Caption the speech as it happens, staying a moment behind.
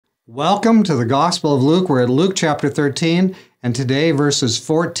Welcome to the Gospel of Luke. We're at Luke chapter 13, and today verses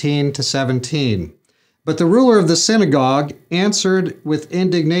 14 to 17. But the ruler of the synagogue answered with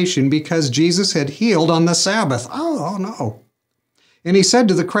indignation because Jesus had healed on the Sabbath. Oh no. And he said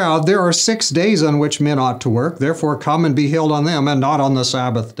to the crowd, "There are 6 days on which men ought to work. Therefore come and be healed on them, and not on the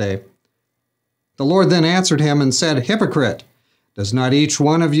Sabbath day." The Lord then answered him and said, "Hypocrite, does not each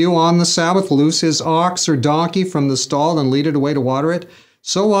one of you on the Sabbath loose his ox or donkey from the stall and lead it away to water it?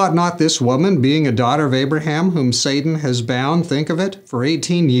 So ought not this woman, being a daughter of Abraham, whom Satan has bound, think of it, for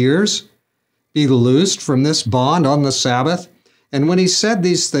 18 years, be loosed from this bond on the Sabbath?" And when he said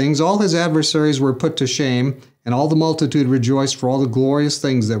these things, all his adversaries were put to shame, and all the multitude rejoiced for all the glorious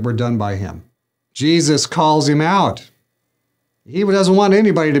things that were done by him. Jesus calls him out. He doesn't want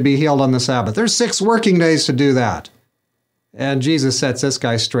anybody to be healed on the Sabbath. There's 6 working days to do that. And Jesus sets this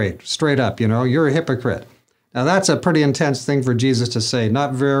guy straight up, you're a hypocrite. Now, that's a pretty intense thing for Jesus to say,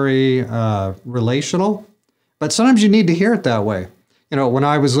 not very relational, but sometimes you need to hear it that way. When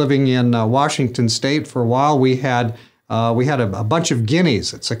I was living in Washington State for a while, we had a bunch of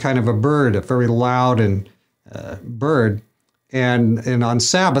guineas. It's a kind of a bird, a very loud and bird. And on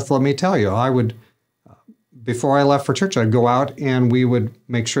Sabbath, let me tell you, before I left for church, I'd go out and we would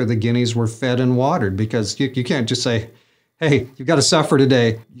make sure the guineas were fed and watered, because you can't just say, "Hey, you've got to suffer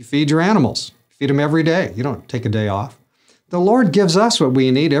today." You feed your animals. Feed them every day. You don't take a day off. The Lord gives us what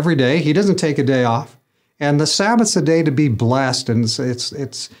we need every day. He doesn't take a day off. And the Sabbath's a day to be blessed. And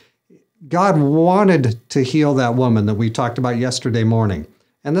it's God wanted to heal that woman that we talked about yesterday morning.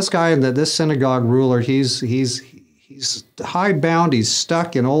 And this guy, this synagogue ruler, he's hidebound. He's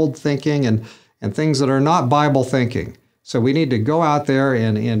stuck in old thinking and things that are not Bible thinking. So we need to go out there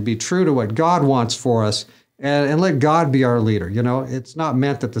and be true to what God wants for us and let God be our leader. It's not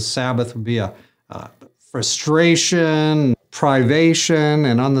meant that the Sabbath would be a frustration, privation,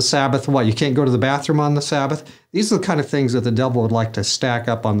 and on the Sabbath, what? You can't go to the bathroom on the Sabbath? These are the kind of things that the devil would like to stack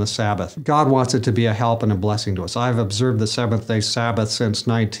up on the Sabbath. God wants it to be a help and a blessing to us. I've observed the seventh-day Sabbath since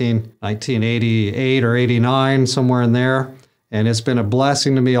 1988 or 89, somewhere in there, and it's been a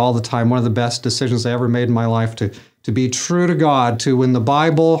blessing to me all the time. One of the best decisions I ever made in my life to be true to God, to, when the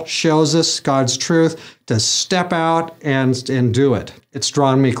Bible shows us God's truth, to step out and do it. It's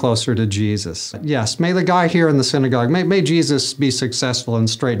drawn me closer to Jesus. Yes, may the guy here in the synagogue, may Jesus be successful in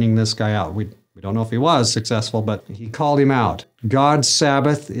straightening this guy out. We don't know if he was successful, but he called him out. God's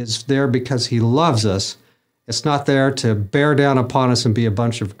Sabbath is there because he loves us. It's not there to bear down upon us and be a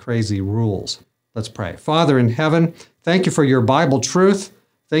bunch of crazy rules. Let's pray. Father in heaven, thank you for your Bible truth.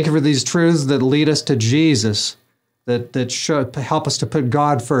 Thank you for these truths that lead us to Jesus, that help us to put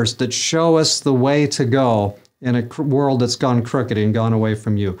God first, that show us the way to go in a world that's gone crooked and gone away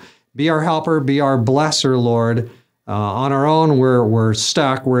from you. Be our helper, be our blesser, Lord. On our own, we're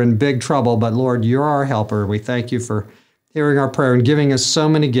stuck, we're in big trouble, but Lord, you're our helper. We thank you for hearing our prayer and giving us so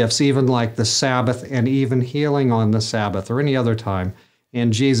many gifts, even like the Sabbath and even healing on the Sabbath or any other time.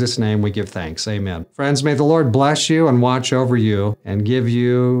 In Jesus' name we give thanks. Amen. Friends, may the Lord bless you and watch over you and give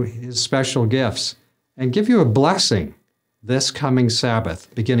you his special gifts and give you a blessing this coming Sabbath,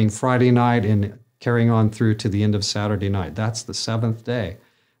 beginning Friday night and carrying on through to the end of Saturday night. That's the 7th day.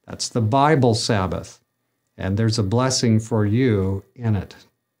 That's the Bible Sabbath. And there's a blessing for you in it.